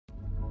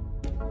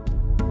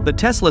The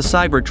Tesla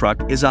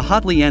Cybertruck is a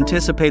hotly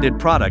anticipated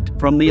product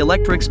from the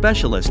electric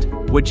specialist,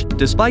 which,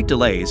 despite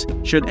delays,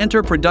 should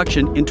enter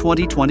production in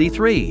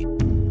 2023.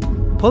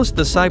 Post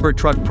the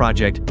Cybertruck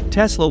project,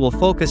 Tesla will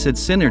focus its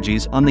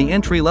synergies on the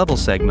entry-level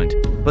segment,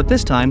 but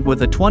this time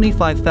with a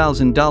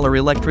 $25,000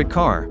 electric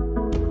car.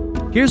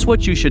 Here's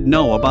what you should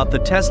know about the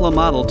Tesla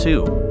Model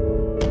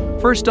 2.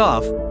 First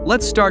off,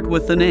 let's start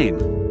with the name.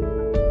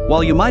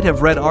 While you might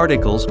have read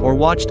articles or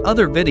watched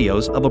other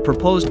videos of a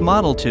proposed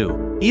Model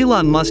 2,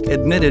 Elon Musk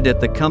admitted at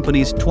the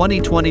company's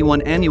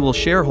 2021 annual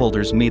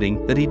shareholders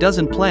meeting that he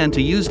doesn't plan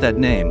to use that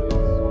name.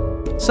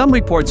 Some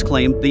reports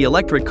claimed the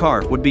electric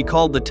car would be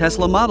called the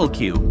Tesla Model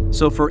Q,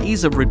 so for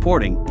ease of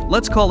reporting,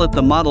 let's call it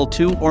the Model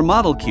 2 or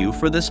Model Q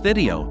for this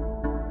video.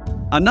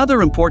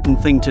 Another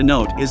important thing to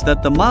note is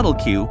that the Model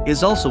Q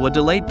is also a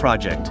delayed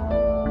project.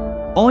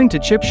 Owing to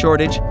chip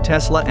shortage,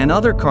 Tesla and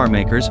other car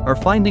makers are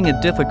finding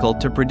it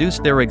difficult to produce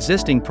their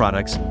existing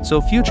products,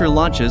 so future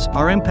launches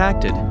are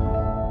impacted.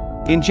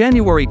 In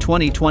January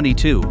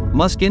 2022,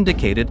 Musk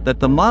indicated that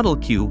the Model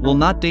Q will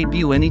not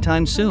debut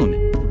anytime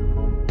soon.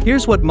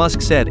 Here's what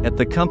Musk said at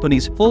the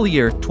company's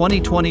full-year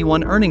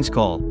 2021 earnings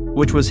call,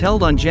 which was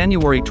held on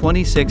January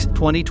 26,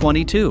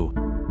 2022.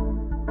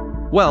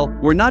 "Well,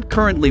 we're not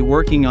currently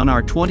working on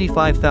our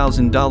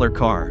 $25,000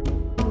 car.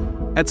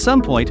 At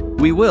some point,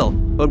 we will,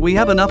 but we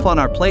have enough on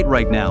our plate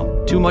right now,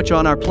 too much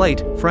on our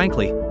plate,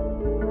 frankly."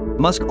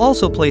 Musk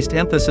also placed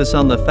emphasis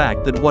on the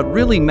fact that what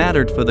really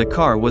mattered for the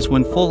car was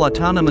when full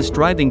autonomous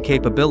driving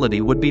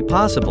capability would be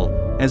possible,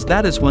 as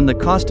that is when the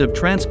cost of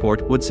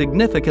transport would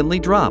significantly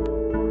drop.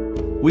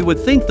 We would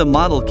think the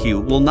Model Q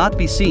will not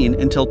be seen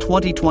until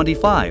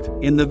 2025,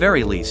 in the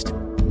very least.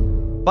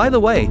 By the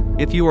way,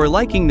 if you are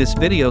liking this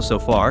video so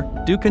far,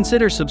 do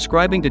consider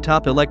subscribing to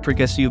Top Electric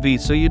SUV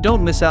so you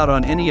don't miss out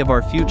on any of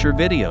our future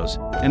videos,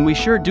 and we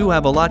sure do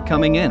have a lot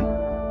coming in.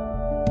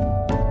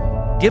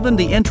 Given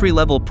the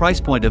entry-level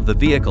price point of the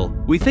vehicle,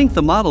 we think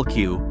the Model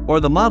Q, or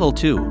the Model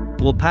 2,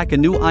 will pack a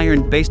new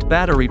iron-based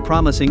battery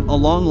promising a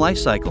long life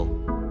cycle.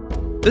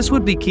 This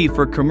would be key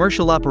for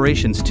commercial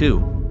operations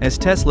too, as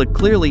Tesla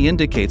clearly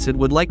indicates it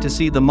would like to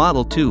see the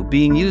Model 2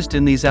 being used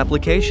in these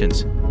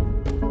applications.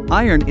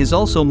 Iron is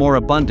also more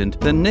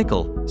abundant than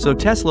nickel, so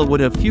Tesla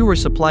would have fewer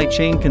supply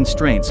chain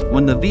constraints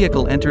when the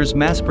vehicle enters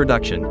mass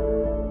production.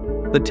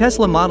 The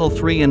Tesla Model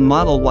 3 and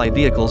Model Y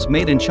vehicles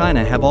made in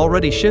China have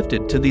already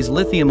shifted to these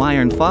lithium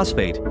iron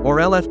phosphate, or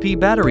LFP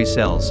battery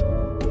cells.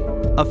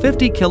 A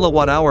 50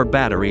 kilowatt-hour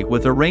battery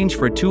with a range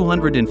for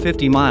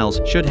 250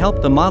 miles should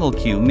help the Model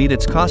Q meet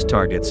its cost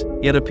targets,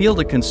 yet appeal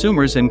to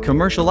consumers and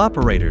commercial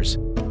operators.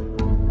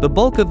 The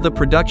bulk of the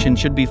production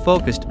should be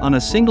focused on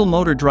a single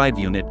motor drive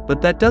unit,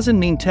 but that doesn't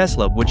mean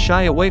Tesla would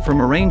shy away from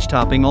a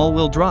range-topping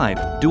all-wheel drive,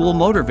 dual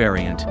motor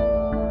variant.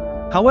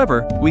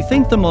 However, we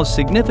think the most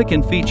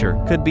significant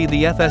feature could be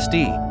the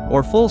FSD,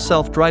 or full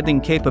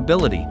self-driving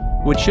capability,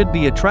 which should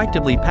be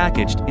attractively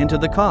packaged into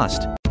the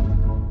cost.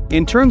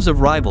 In terms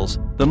of rivals,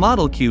 the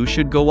Model Q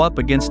should go up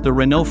against the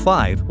Renault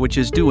 5, which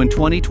is due in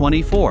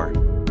 2024.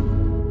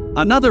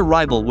 Another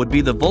rival would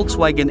be the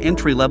Volkswagen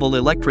entry-level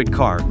electric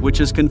car, which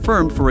is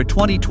confirmed for a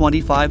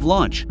 2025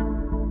 launch.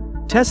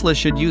 Tesla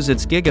should use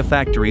its Giga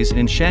factories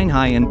in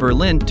Shanghai and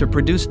Berlin to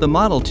produce the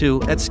Model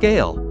 2 at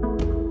scale.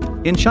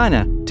 In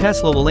China,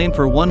 Tesla will aim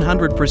for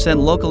 100%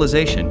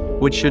 localization,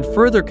 which should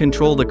further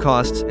control the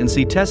costs and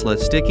see Tesla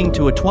sticking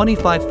to a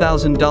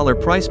 $25,000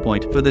 price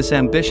point for this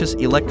ambitious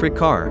electric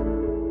car.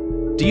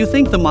 Do you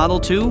think the Model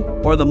 2,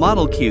 or the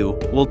Model Q,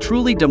 will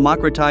truly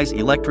democratize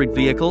electric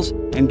vehicles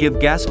and give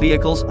gas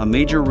vehicles a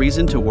major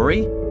reason to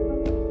worry?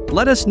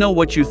 Let us know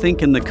what you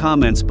think in the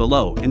comments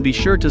below and be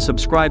sure to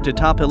subscribe to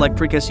Top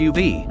Electric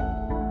SUV.